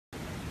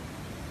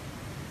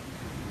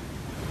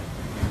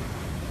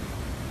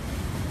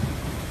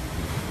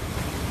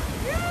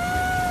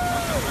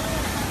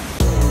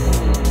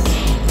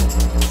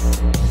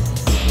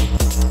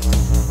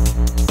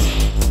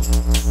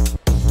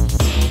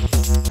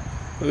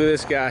Look at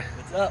this guy.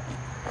 What's up?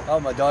 Oh,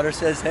 my daughter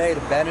says hey to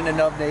Ben in the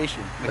NUB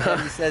Nation.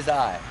 Mackenzie says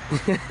hi.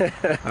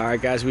 All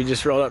right, guys, we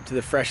just rolled up to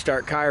the Fresh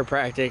Start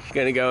Chiropractic.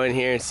 Gonna go in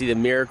here and see the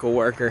miracle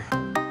worker.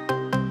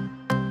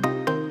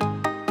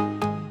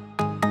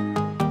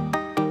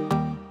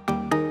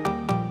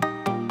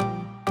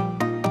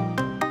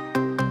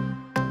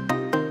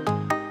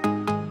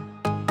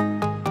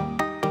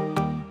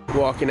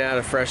 Walking out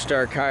of Fresh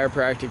Start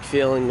Chiropractic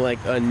feeling like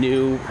a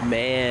new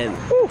man.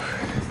 Whew,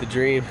 it's the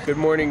dream. Good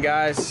morning,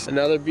 guys.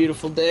 Another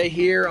beautiful day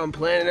here on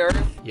planet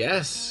Earth.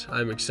 Yes,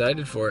 I'm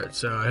excited for it,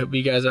 so I hope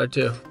you guys are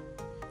too.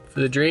 For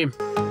the dream.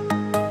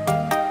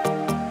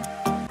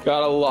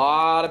 Got a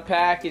lot of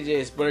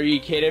packages, but are you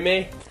kidding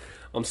me?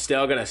 I'm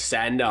still gonna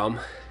send them.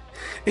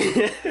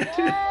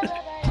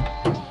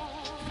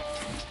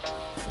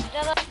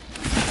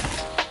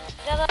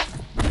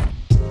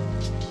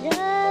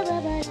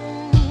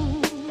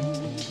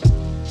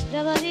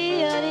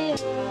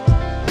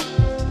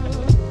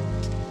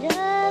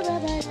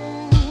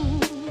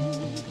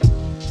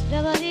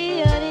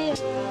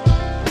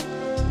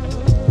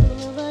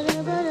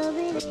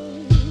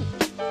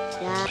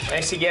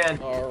 Thanks again.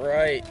 All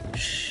right,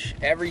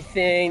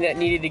 everything that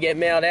needed to get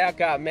mailed out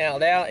got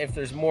mailed out. If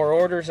there's more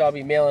orders, I'll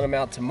be mailing them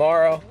out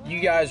tomorrow.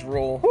 You guys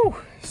rule. Whew.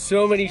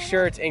 So many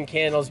shirts and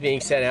candles being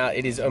sent out.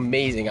 It is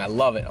amazing. I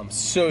love it. I'm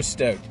so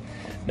stoked.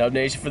 NUB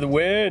Nation for the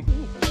win.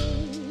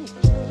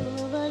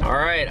 All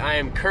right, I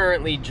am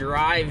currently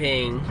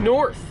driving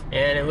north,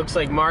 and it looks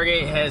like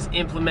Margate has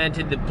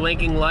implemented the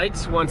blinking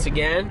lights once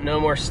again. No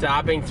more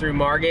stopping through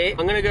Margate.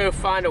 I'm gonna go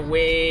find a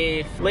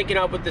wave, linking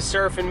up with the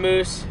Surfing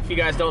Moose. If you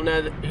guys don't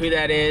know who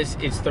that is,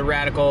 it's the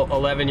radical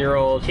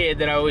 11-year-old kid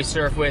that I always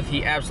surf with.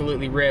 He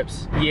absolutely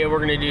rips. Yeah, we're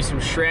gonna do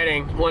some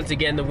shredding. Once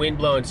again, the wind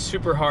blowing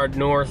super hard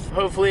north.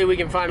 Hopefully we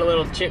can find a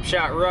little chip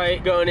shot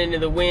right going into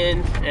the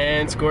wind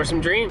and score some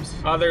dreams.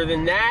 Other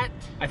than that,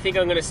 I think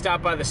I'm gonna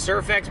stop by the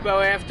Surf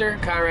Expo after.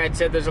 Conrad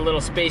said there's a little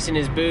space in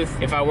his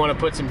booth. If I wanna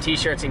put some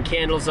t-shirts and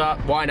candles up,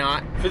 why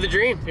not? For the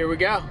dream, here we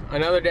go.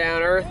 Another day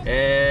on Earth,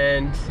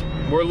 and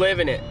we're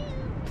living it.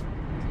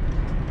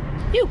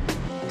 You.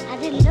 I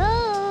didn't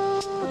know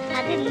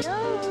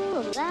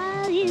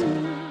about you.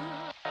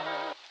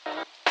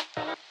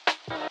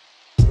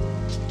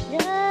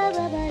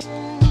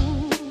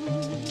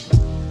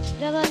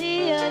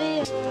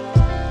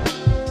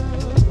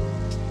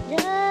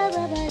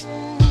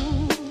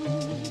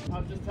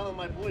 Telling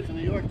my boys in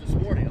New York this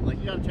morning, I'm like,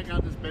 you gotta check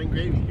out this Ben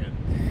Gravy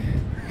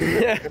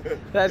kid.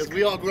 That's because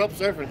we all grew up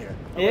surfing here.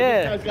 I'm yeah. like,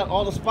 this guy's got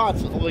all the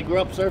spots. We grew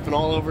up surfing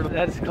all over.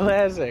 That's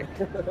classic.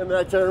 And then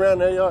I turn around,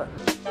 there you are.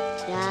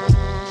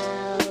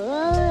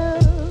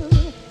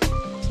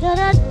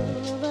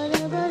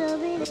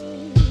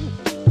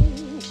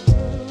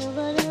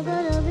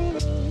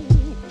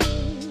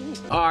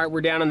 All right,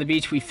 we're down on the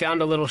beach. We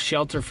found a little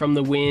shelter from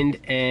the wind,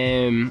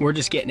 and we're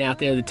just getting out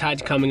there. The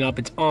tide's coming up.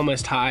 It's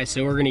almost high,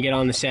 so we're gonna get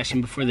on the session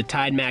before the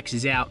tide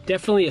maxes out.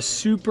 Definitely a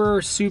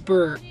super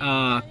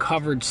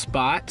covered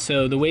spot,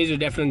 so the waves are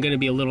definitely gonna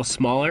be a little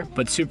smaller,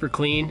 but super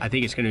clean. I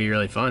think it's gonna be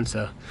really fun,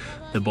 so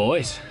the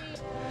boys.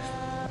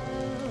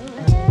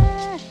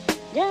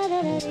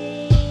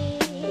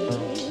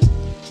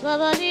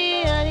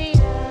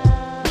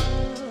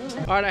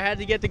 All right, I had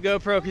to get the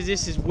GoPro because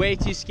this is way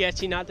too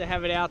sketchy not to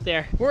have it out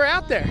there. We're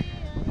out there.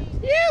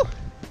 Woo!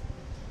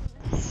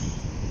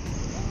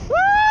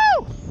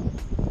 Woo!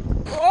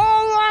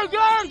 Oh my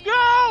God,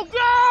 go,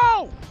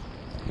 go!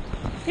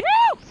 Woo!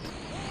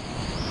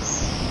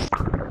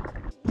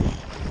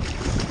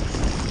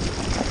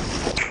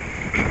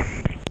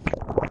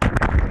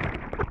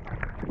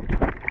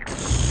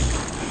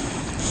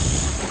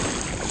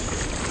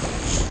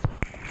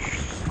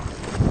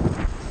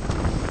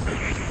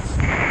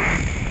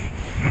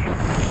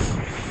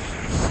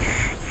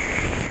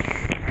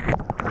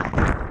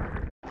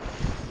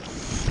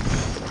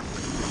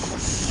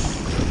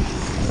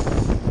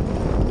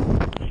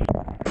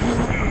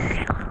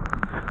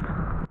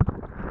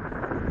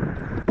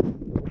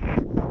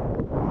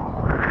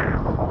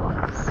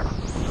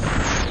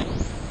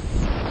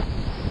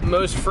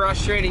 Most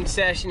frustrating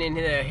session in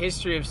the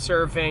history of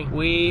surfing.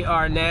 We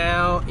are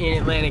now in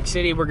Atlantic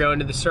City. We're going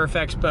to the Surf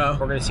Expo.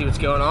 We're gonna see what's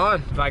going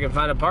on. If I can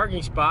find a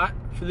parking spot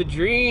for the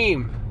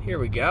dream. Here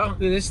we go. Look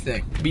at this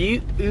thing.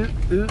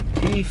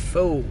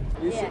 Beautiful.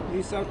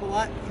 You surf a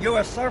lot? You're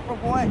a surfer,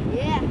 boy?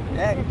 Yeah.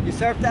 Yeah. You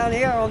surf down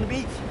here on the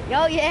beach?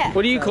 Oh, yeah.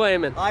 What are you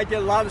claiming? I did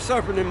a lot of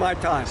surfing in my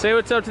time. Say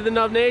what's up to the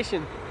NUB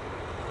Nation.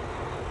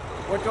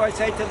 What do I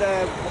say to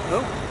the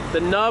who? The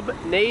NUB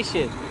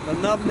Nation. The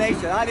NUB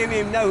Nation. I didn't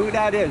even know who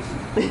that is.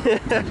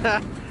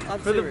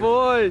 For the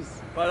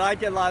boys. But I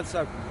did a lot of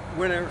surfing.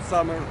 Winter,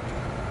 summer.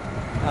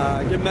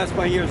 Didn't mess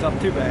my ears up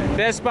too bad.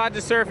 Best spot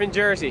to surf in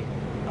Jersey.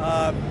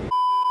 Yeah?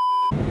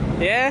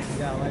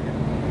 Yeah, I like it.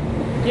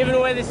 Giving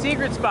away the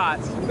secret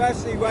spots.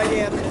 Especially right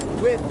after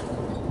with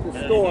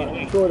the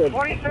store, sort of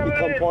become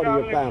part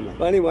of your family.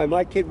 But anyway,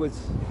 my kid was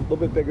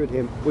little bit bigger than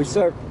him. We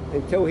surfed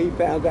until he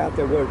found out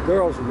there were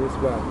girls in this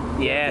well.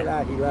 Yeah. After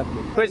that, he left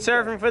me. Quit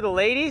surfing for the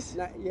ladies?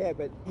 Yeah,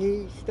 but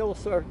he still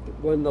surfed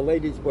when the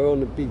ladies were on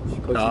the beach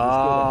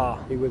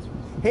because he was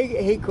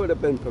good. He could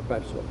have been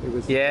professional. He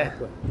was. Yeah.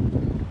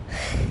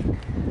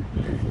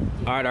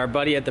 All right, our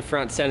buddy at the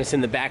front sent us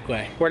in the back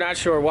way. We're not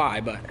sure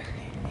why, but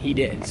he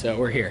did, so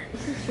we're here.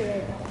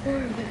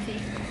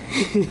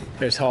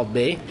 There's Halt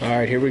B. All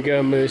right, here we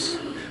go, Moose.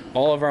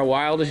 All of our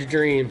wildest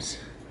dreams.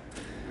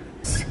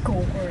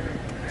 Score.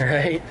 All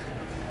right.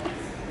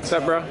 What's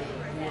up, bro?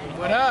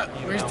 What up?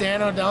 Where's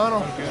Dan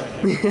O'Donnell?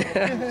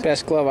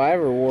 Best glove I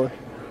ever wore.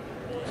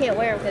 Can't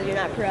wear them because you're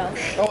not pro.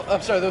 Oh,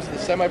 I'm sorry, those are the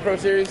semi-pro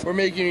series. We're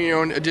making your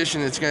own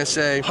edition. It's gonna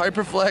say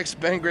Hyperflex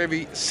Ben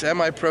Gravy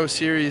Semi-Pro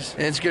Series,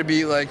 and it's gonna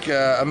be like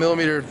a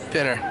millimeter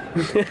thinner.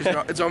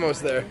 It's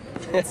almost there.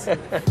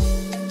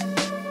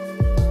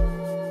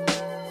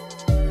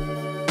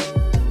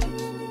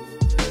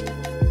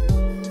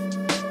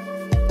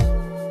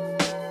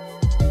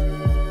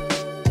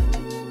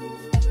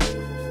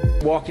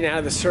 Walking out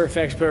of the Surf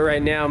Expo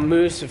right now,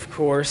 Moose, of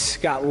course,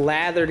 got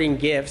lathered in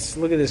gifts.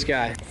 Look at this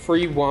guy.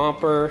 Free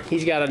Whomper.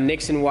 He's got a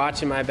Nixon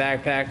watch in my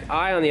backpack.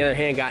 I, on the other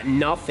hand, got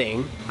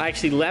nothing. I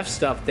actually left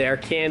stuff there,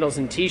 candles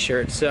and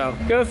t-shirts, so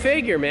go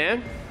figure,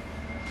 man.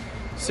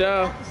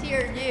 So, About to see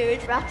our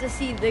dude. About to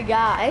see the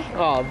guy.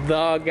 oh,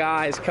 the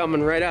guy's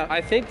coming right up.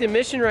 I think the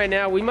mission right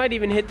now, we might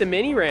even hit the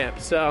mini ramp,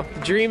 so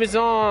the dream is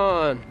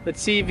on.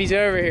 Let's see if he's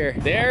over here.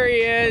 There he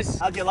is.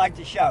 How'd you like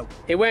the show?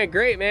 It went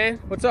great, man.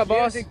 What's up,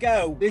 boss? Years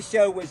ago, this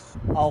show was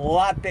a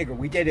lot bigger.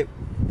 We did it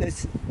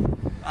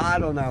I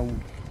don't know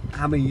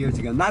how many years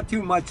ago. Not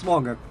too much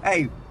longer.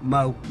 Hey,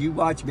 Mo, you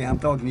watch me. I'm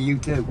talking to you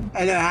too.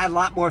 And it had a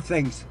lot more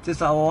things. Just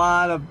a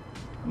lot of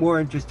more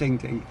interesting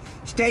things.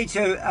 Stage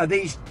show,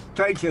 these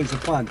trade shows are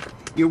fun.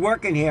 You're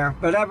working here,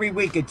 but every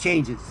week it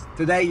changes.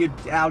 Today you're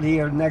out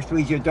here, next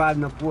week you're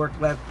driving a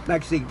forklift,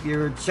 next week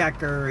you're a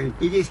checker, and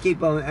you just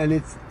keep on, and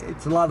it's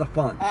a lot of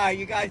fun.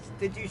 You guys,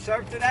 did you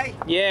surf today?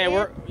 Yeah,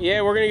 we're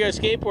gonna go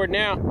skateboard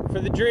now for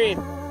the dream.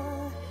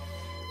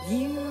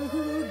 You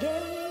who gave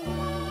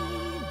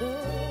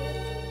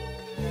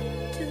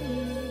birth to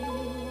me.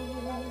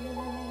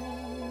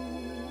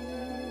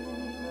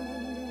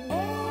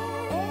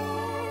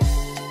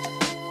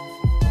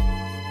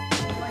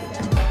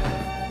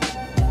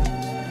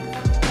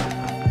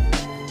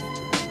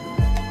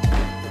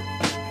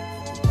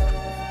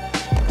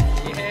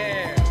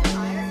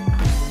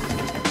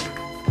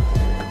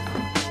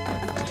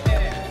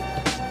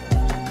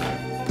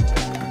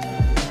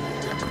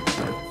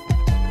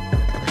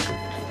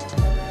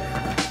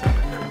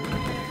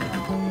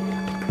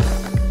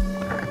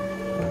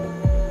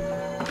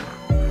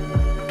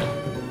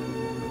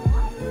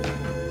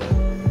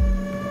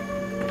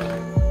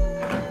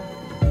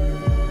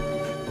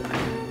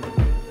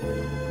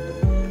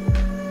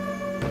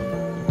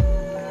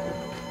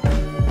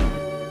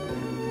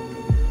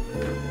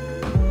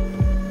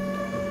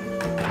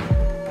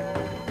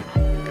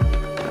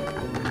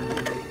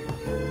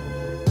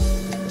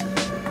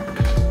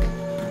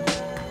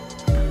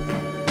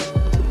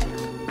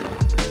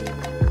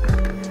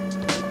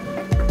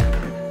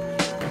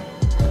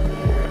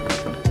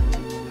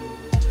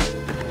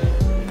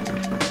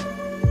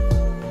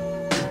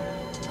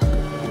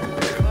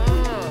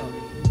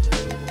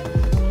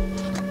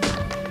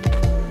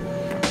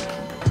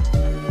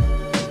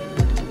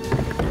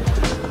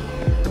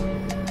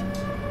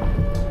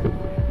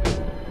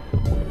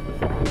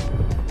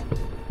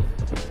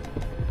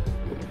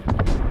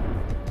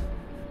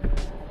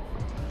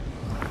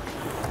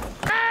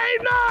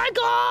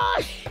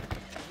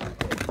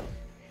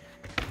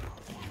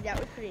 That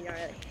was pretty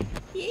gnarly.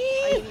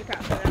 I'll give you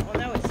props on that one.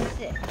 That was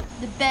sick.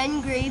 The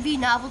Ben Gravy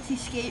Novelty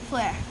Skate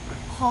Flare.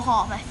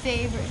 Oh, my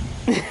favorite.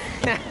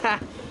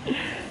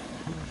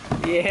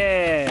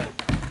 Yeah.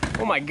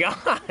 Oh my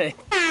God.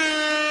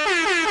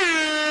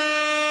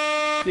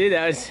 Dude,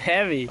 that was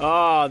heavy.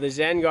 Oh, the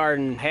Zen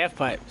Garden half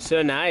pipe.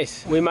 So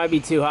nice. We might be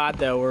too hot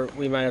though.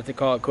 We might have to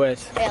call it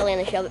quits. Hey,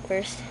 Atlanta, shove it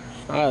first.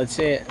 Oh, let's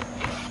see it.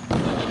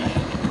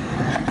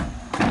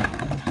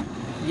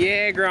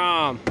 Yeah,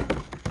 Grom.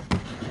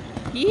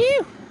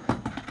 You.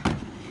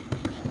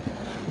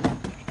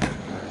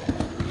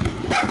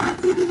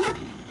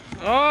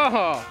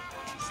 Oh,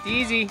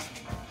 Steezy.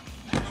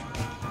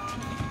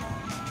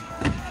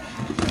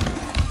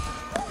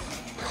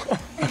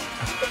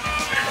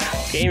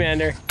 Game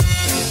ender.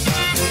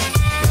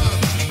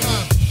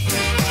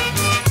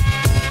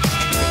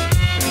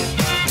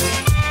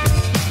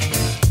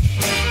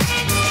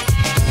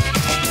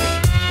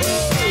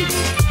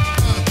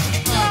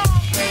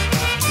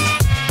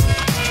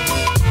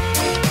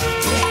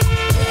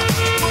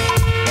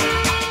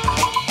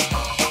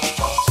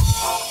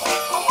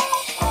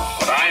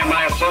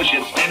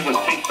 Did was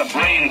take the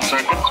brain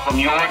circuits from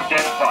your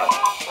dead body.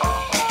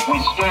 We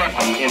stored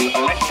them in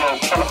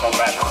electrochemical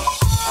batteries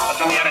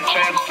until we had a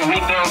chance to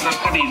rebuild the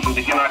cities and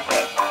begin our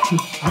quest.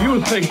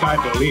 You think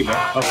I believe it?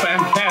 A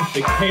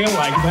fantastic tale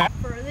like that?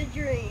 For the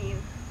dream.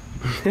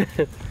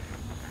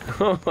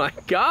 Oh my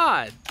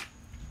God.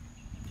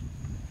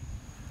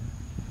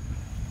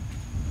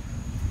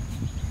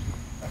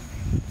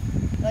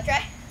 Wanna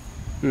try?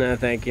 No,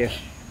 thank you.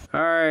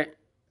 All right.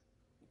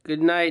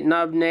 Good night,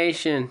 Nub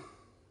Nation.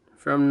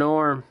 From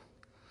Norm.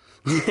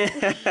 Norm!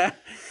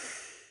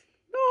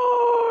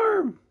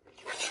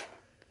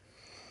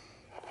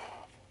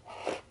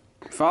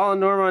 Follow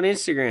Norm on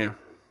Instagram.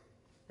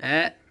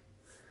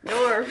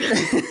 @Norm.